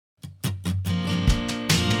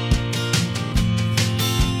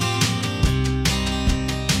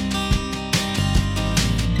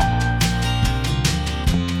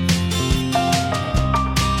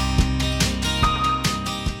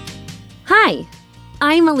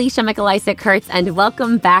I'm Alicia Mikulisik-Kurtz, and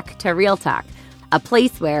welcome back to Real Talk, a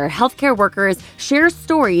place where healthcare workers share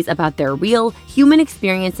stories about their real human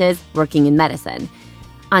experiences working in medicine.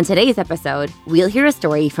 On today's episode, we'll hear a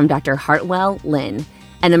story from Dr. Hartwell Lin,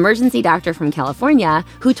 an emergency doctor from California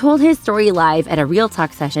who told his story live at a Real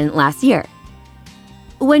Talk session last year.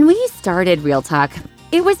 When we started Real Talk,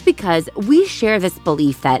 it was because we share this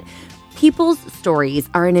belief that people's stories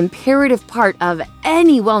are an imperative part of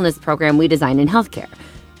any wellness program we design in healthcare.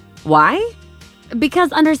 Why?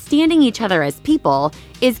 Because understanding each other as people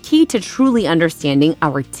is key to truly understanding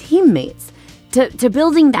our teammates, to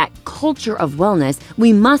building that culture of wellness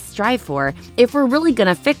we must strive for if we're really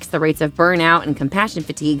going to fix the rates of burnout and compassion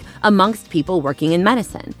fatigue amongst people working in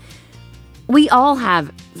medicine. We all have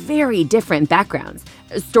very different backgrounds,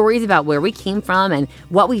 stories about where we came from and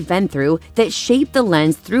what we've been through that shape the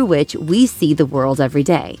lens through which we see the world every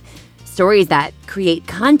day. Stories that create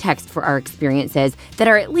context for our experiences that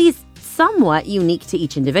are at least somewhat unique to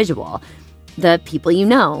each individual. The people you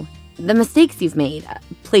know, the mistakes you've made,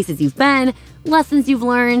 places you've been, lessons you've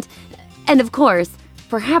learned, and of course,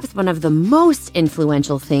 perhaps one of the most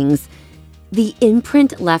influential things, the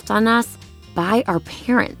imprint left on us by our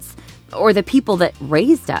parents or the people that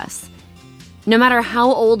raised us. No matter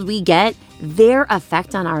how old we get, their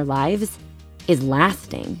effect on our lives is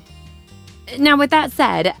lasting. Now, with that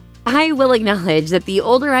said, I will acknowledge that the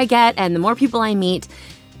older I get and the more people I meet,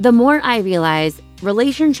 the more I realize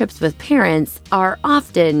relationships with parents are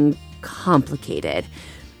often complicated.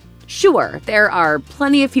 Sure, there are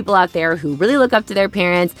plenty of people out there who really look up to their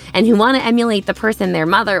parents and who want to emulate the person their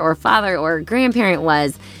mother or father or grandparent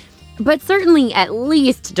was. But certainly, at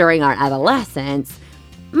least during our adolescence,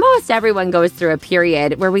 most everyone goes through a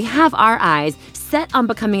period where we have our eyes set on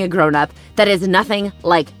becoming a grown-up that is nothing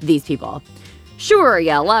like these people. Sure,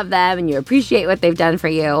 you love them and you appreciate what they've done for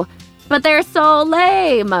you, but they're so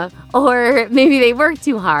lame. Or maybe they work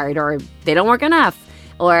too hard, or they don't work enough,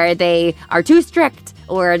 or they are too strict,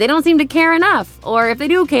 or they don't seem to care enough, or if they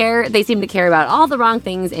do care, they seem to care about all the wrong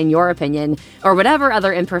things in your opinion, or whatever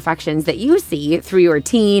other imperfections that you see through your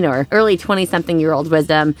teen or early 20-something-year-old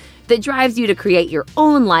wisdom that drives you to create your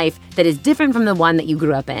own life that is different from the one that you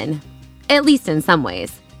grew up in, at least in some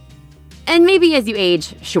ways. And maybe as you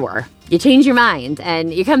age, sure, you change your mind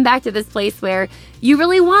and you come back to this place where you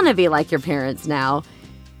really want to be like your parents now.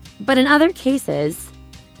 But in other cases,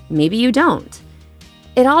 maybe you don't.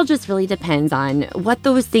 It all just really depends on what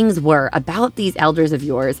those things were about these elders of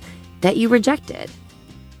yours that you rejected.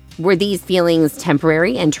 Were these feelings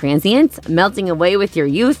temporary and transient, melting away with your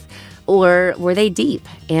youth, or were they deep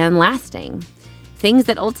and lasting? Things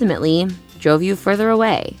that ultimately drove you further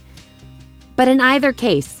away. But in either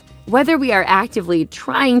case, whether we are actively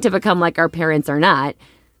trying to become like our parents or not,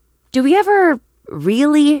 do we ever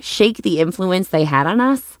really shake the influence they had on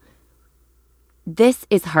us? This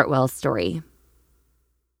is Hartwell's story.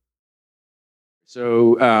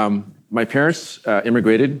 So my parents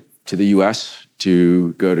immigrated to the U.S.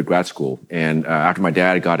 to go to grad school. And after my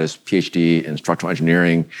dad got his PhD in structural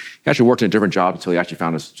engineering, he actually worked in a different job until he actually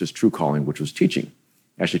found his true calling, which was teaching.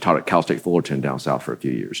 He actually taught at Cal State Fullerton down south for a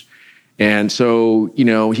few years. And so,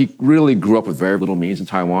 he really grew up with very little means in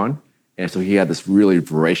Taiwan. And so he had this really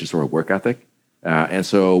voracious sort of work ethic. And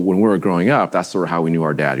so when we were growing up, that's sort of how we knew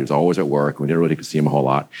our dad. He was always at work. We didn't really get to see him a whole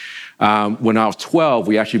lot. When I was 12,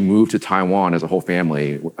 we actually moved to Taiwan as a whole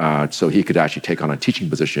family so he could actually take on a teaching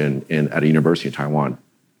position at a university in Taiwan.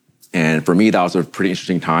 And for me, that was a pretty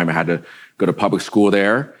interesting time. I had to go to public school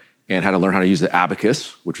there and had to learn how to use the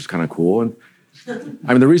abacus, which was kind of cool.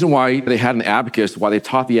 And the reason why they had an abacus, why they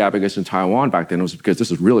taught the abacus in Taiwan back then was because this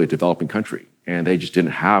was really a developing country. And they just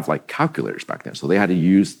didn't have calculators back then. So they had to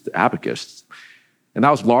use the abacus. And that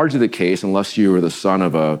was largely the case unless you were the son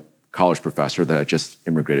of a college professor that had just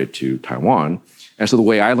immigrated to Taiwan. And so the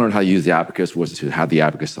way I learned how to use the abacus was to have the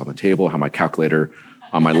abacus on the table, have my calculator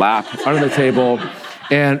on my lap under the table.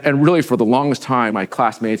 And really for the longest time, my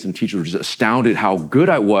classmates and teachers were just astounded how good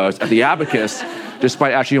I was at the abacus,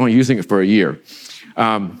 despite actually only using it for a year.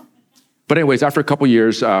 But anyways, after a couple of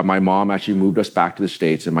years, my mom actually moved us back to the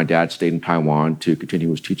States, and my dad stayed in Taiwan to continue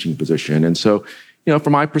his teaching position. And so,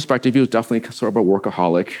 from my perspective, he was definitely sort of a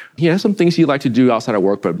workaholic. He had some things he liked to do outside of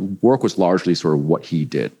work, but work was largely sort of what he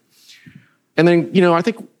did. And then, I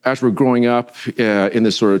think as we're growing up in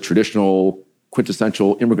this sort of traditional,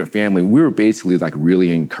 quintessential immigrant family, we were basically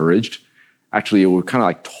really encouraged. Actually, we were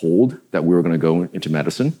kind of told that we were going to go into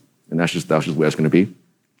medicine, and that was just the way it's going to be.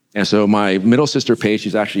 And so my middle sister, Paige,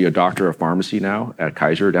 she's actually a doctor of pharmacy now at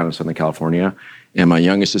Kaiser down in Southern California. And my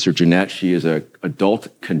youngest sister, Jeanette, she is an adult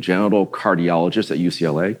congenital cardiologist at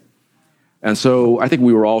UCLA. And so I think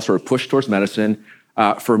we were all sort of pushed towards medicine.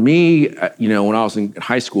 For me, when I was in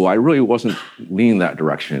high school, I really wasn't leaning that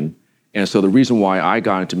direction. And so the reason why I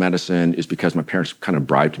got into medicine is because my parents kind of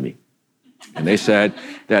bribed me. And they said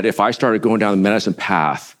that if I started going down the medicine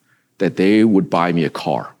path, that they would buy me a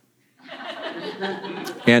car.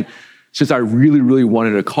 And since I really, really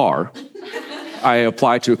wanted a car, I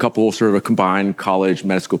applied to a couple of sort of combined college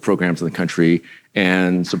medical programs in the country.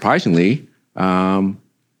 And surprisingly, I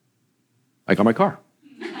got my car.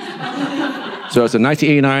 So it's a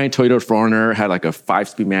 1989 Toyota 4Runner, had like a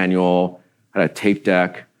 5-speed manual, had a tape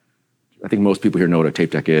deck. I think most people here know what a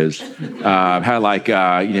tape deck is. Had like,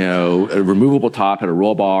 a removable top, had a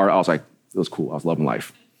roll bar. I was like, it was cool. I was loving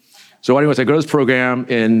life. So anyways, I go to this program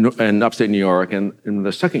in upstate New York, and in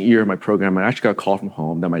the second year of my program, I actually got a call from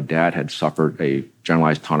home that my dad had suffered a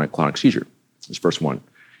generalized tonic-clonic seizure, his first one.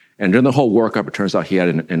 And during the whole workup, it turns out he had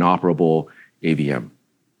an inoperable AVM.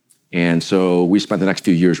 And so we spent the next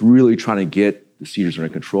few years really trying to get the seizures under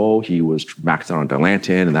control. He was maxed out on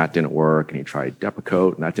Dilantin, and that didn't work. And he tried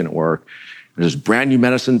Depakote, and that didn't work. There's this brand new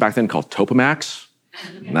medicine back then called Topamax,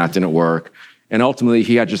 and that didn't work. And ultimately,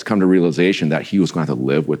 he had just come to realization that he was going to have to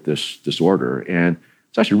live with this disorder. And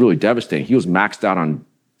it's actually really devastating. He was maxed out on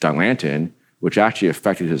Dilantin, which actually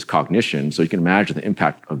affected his cognition. So you can imagine the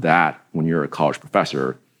impact of that when you're a college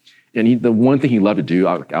professor. And the one thing he loved to do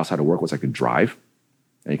outside of work was drive.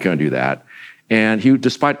 And he couldn't do that. And he,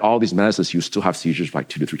 despite all these medicines, he would still have seizures like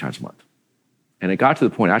 2 to 3 times a month. And it got to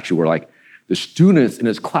the point actually where the students in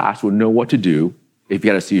his class would know what to do if he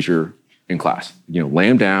had a seizure in class. Lay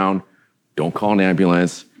him down, don't call an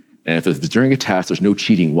ambulance. And if it's during a test, there's no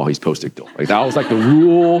cheating while he's post-ictal. That was the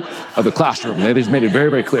rule of the classroom. They just made it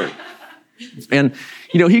very, very clear. And,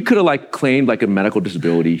 he could have claimed a medical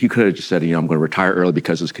disability. He could have just said, I'm going to retire early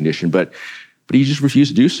because of his condition, but he just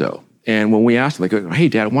refused to do so. And when we asked him, hey,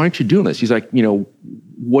 Dad, why aren't you doing this? He's like,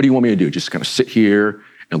 what do you want me to do? Just kind of sit here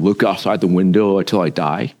and look outside the window until I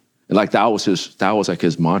die? And that was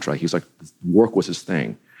his mantra. He was work was his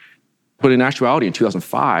thing. But in actuality, in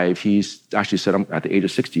 2005, he's actually said, at the age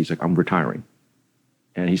of 60, he's I'm retiring.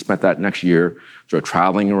 And he spent that next year sort of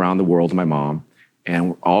traveling around the world with my mom.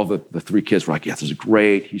 And all the 3 kids were yes, this is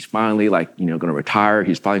great. He's finally going to retire.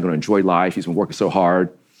 He's finally going to enjoy life. He's been working so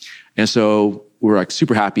hard. And so we were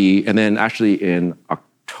super happy. And then actually in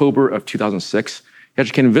October of 2006, he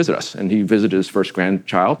actually came to visit us. And he visited his first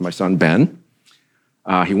grandchild, my son, Ben.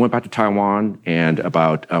 He went back to Taiwan. And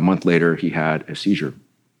about a month later, he had a seizure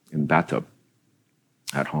in the bathtub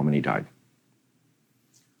at home, and he died.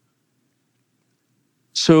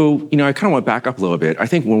 So, I kind of want to back up a little bit. I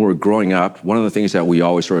think when we're growing up, one of the things that we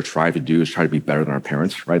always sort of try to do is try to be better than our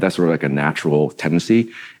parents, right? That's sort of a natural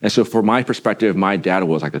tendency. And so from my perspective, my dad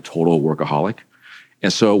was a total workaholic.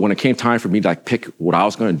 And so when it came time for me to pick what I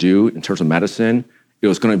was going to do in terms of medicine, it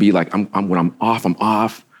was going to be when I'm off, I'm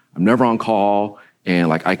off. I'm never on call.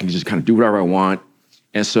 And I can just kind of do whatever I want.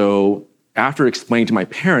 And so after explaining to my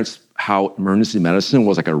parents how emergency medicine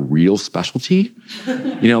was a real specialty,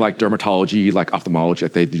 dermatology, ophthalmology,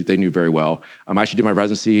 they knew very well. I actually did my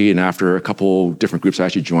residency, and after a couple different groups, I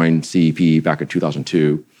actually joined CEP back in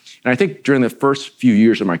 2002. And I think during the first few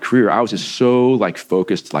years of my career, I was just so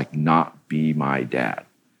focused to not be my dad.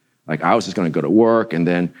 I was just going to go to work and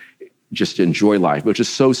then just enjoy life, which is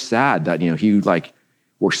so sad that he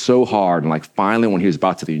worked so hard, and finally when he was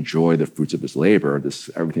about to enjoy the fruits of his labor,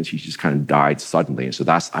 everything, he just kind of died suddenly. And so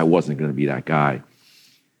I wasn't going to be that guy.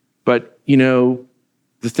 But the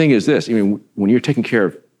thing is this: when you're taking care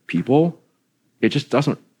of people, it just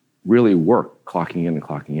doesn't really work clocking in and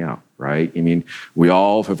clocking out, right? We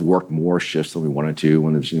all have worked more shifts than we wanted to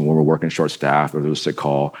when we're working short staff or there was a sick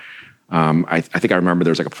call. I think I remember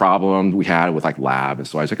there was a problem we had with lab. And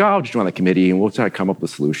so I was I'll just join the committee and we'll try to come up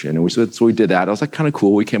with a solution. And so we did that. I was kind of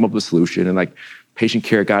cool. We came up with a solution, and patient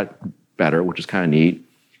care got better, which is kind of neat.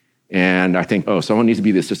 And I think, someone needs to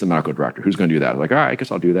be the assistant medical director. Who's going to do that? I was all right, I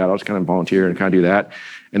guess I'll do that. I'll just kind of volunteer and kind of do that.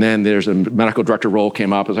 And then there's a medical director role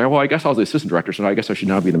came up. I was well, I guess I was the assistant director, so I guess I should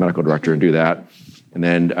now be the medical director and do that. And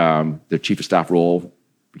then the chief of staff role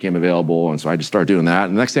became available. And so I just started doing that.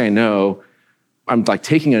 And the next thing I know, I'm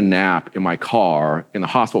taking a nap in my car in the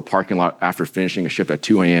hospital parking lot after finishing a shift at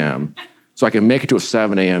 2 a.m. so I can make it to a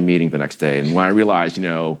 7 a.m. meeting the next day. And when I realized,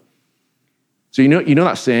 so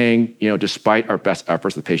that saying, despite our best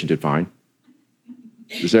efforts, the patient did fine.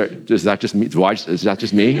 Is that just me? Is that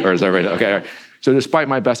just me, or is that right? Okay. So despite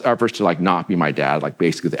my best efforts to not be my dad,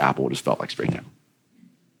 basically the apple just felt straight down,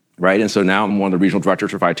 right? And so now I'm one of the regional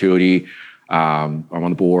directors for Vituity. I'm on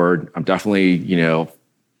the board. I'm definitely,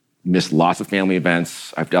 missed lots of family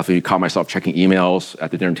events. I've definitely caught myself checking emails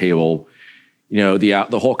at the dinner table.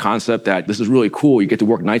 The whole concept that this is really cool. You get to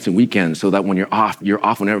work nights and weekends so that when you're off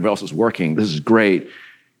when everybody else is working. This is great.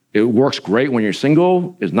 It works great when you're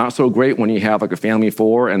single. It's not so great when you have like a family of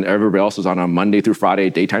 4 and everybody else is on a Monday through Friday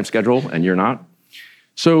daytime schedule and you're not.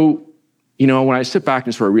 So, when I sit back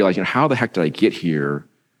and sort of realize, how the heck did I get here?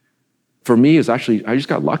 For me, it's actually, I just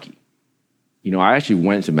got lucky. I actually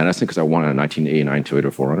went into medicine because I wanted a 1989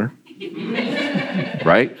 Toyota 4Runner,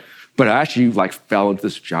 right? But I actually fell into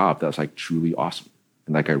this job that was truly awesome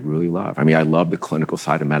and I really love. I love the clinical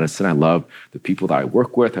side of medicine. I love the people that I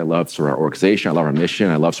work with. I love sort of our organization. I love our mission.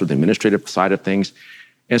 I love sort of the administrative side of things.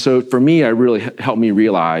 And so for me, it really helped me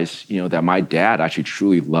realize, that my dad actually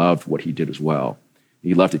truly loved what he did as well.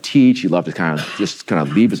 He loved to teach. He loved to kind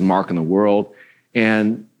of leave his mark in the world.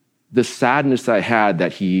 And the sadness that I had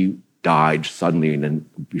that he died suddenly and then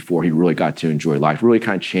before he really got to enjoy life really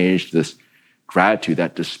kind of changed this gratitude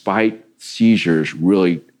that despite seizures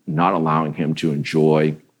really not allowing him to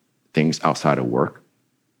enjoy things outside of work,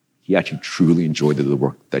 he actually truly enjoyed the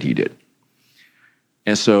work that he did.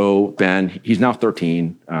 And so Ben, he's now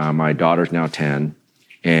 13, my daughter's now 10,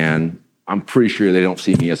 and I'm pretty sure they don't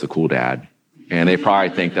see me as a cool dad. And they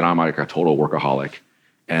probably think that I'm a total workaholic.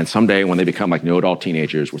 And someday when they become no adult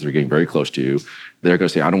teenagers, which they're getting very close to, they're going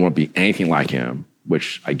to say, I don't want to be anything like him,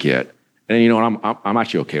 which I get. And I'm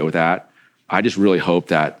actually okay with that. I just really hope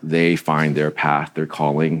that they find their path, their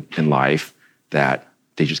calling in life, that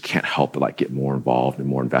they just can't help but get more involved and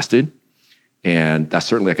more invested. And that's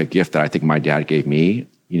certainly a gift that I think my dad gave me.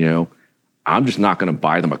 I'm just not going to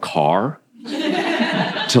buy them a car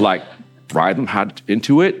to drive them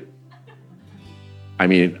into it. I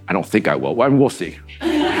don't think I will. We'll see.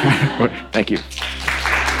 Thank you.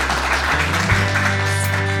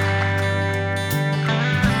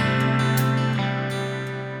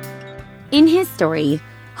 In his story,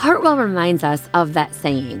 Hartwell reminds us of that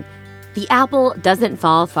saying, the apple doesn't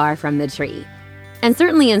fall far from the tree. And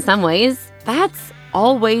certainly in some ways, that's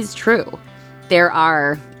always true. There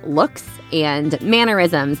are looks and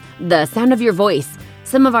mannerisms, the sound of your voice,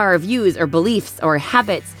 some of our views or beliefs or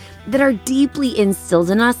habits that are deeply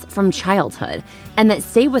instilled in us from childhood and that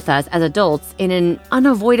stay with us as adults in an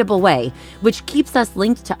unavoidable way, which keeps us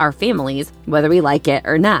linked to our families, whether we like it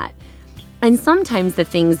or not. And sometimes the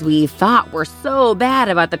things we thought were so bad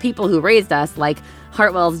about the people who raised us, like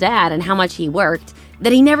Hartwell's dad and how much he worked,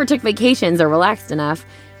 that he never took vacations or relaxed enough,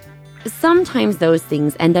 sometimes those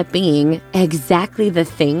things end up being exactly the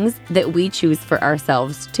things that we choose for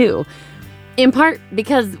ourselves too. In part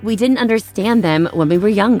because we didn't understand them when we were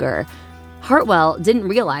younger. Hartwell didn't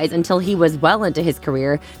realize until he was well into his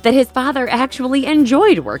career that his father actually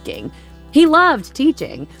enjoyed working. He loved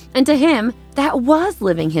teaching, and to him, that was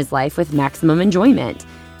living his life with maximum enjoyment.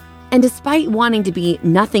 And despite wanting to be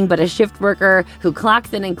nothing but a shift worker who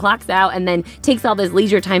clocks in and clocks out and then takes all this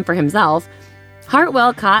leisure time for himself,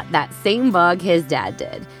 Hartwell caught that same bug his dad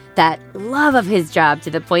did, that love of his job to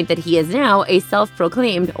the point that he is now a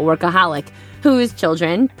self-proclaimed workaholic, whose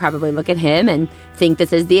children probably look at him and think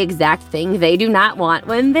this is the exact thing they do not want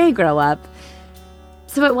when they grow up.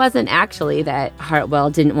 So it wasn't actually that Hartwell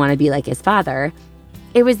didn't want to be like his father.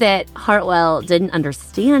 It was that Hartwell didn't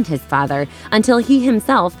understand his father until he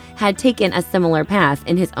himself had taken a similar path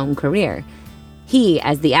in his own career. He,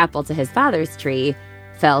 as the apple to his father's tree,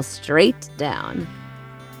 fell straight down.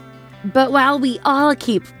 But while we all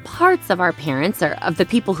keep parts of our parents or of the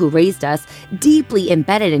people who raised us deeply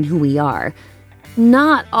embedded in who we are,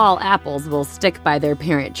 not all apples will stick by their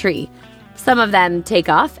parent tree. Some of them take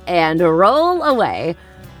off and roll away.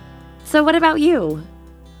 So what about you?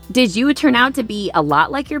 Did you turn out to be a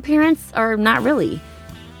lot like your parents or not really?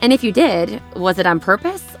 And if you did, was it on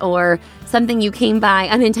purpose or something you came by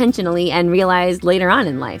unintentionally and realized later on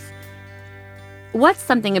in life? What's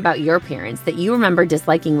something about your parents that you remember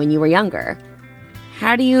disliking when you were younger?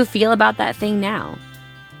 How do you feel about that thing now?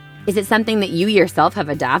 Is it something that you yourself have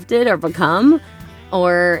adopted or become?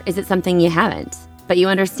 Or is it something you haven't, but you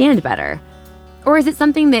understand better? Or is it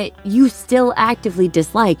something that you still actively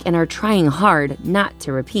dislike and are trying hard not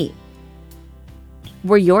to repeat?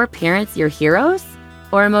 Were your parents your heroes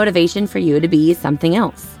or a motivation for you to be something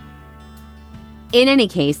else? In any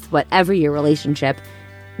case, whatever your relationship,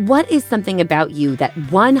 what is something about you that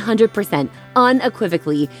 100%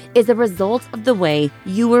 unequivocally is a result of the way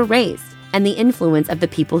you were raised and the influence of the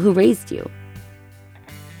people who raised you?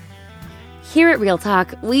 Here at Real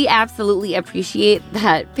Talk, we absolutely appreciate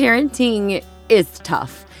that parenting is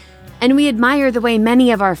tough. And we admire the way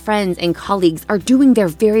many of our friends and colleagues are doing their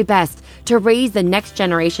very best to raise the next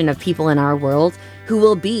generation of people in our world who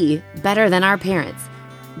will be better than our parents,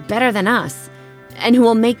 better than us, and who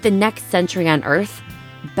will make the next century on Earth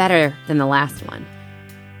better than the last one.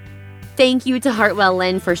 Thank you to Hartwell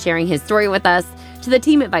Lynn for sharing his story with us, to the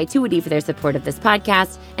team at Vituity for their support of this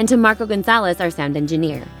podcast, and to Marco Gonzalez, our sound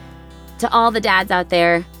engineer. To all the dads out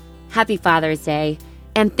there, happy Father's Day,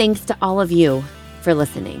 and thanks to all of you for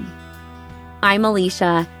listening. I'm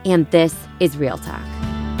Alicia, and this is Real Talk.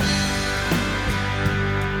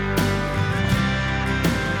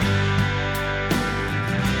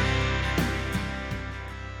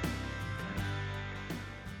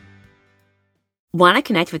 Want to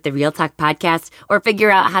connect with the Real Talk podcast or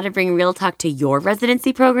figure out how to bring Real Talk to your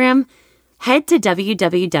residency program? Head to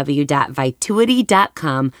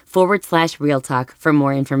www.vituity.com/Real Talk for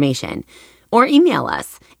more information, or email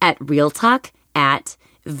us at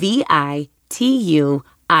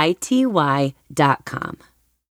realtalk@vituity.com.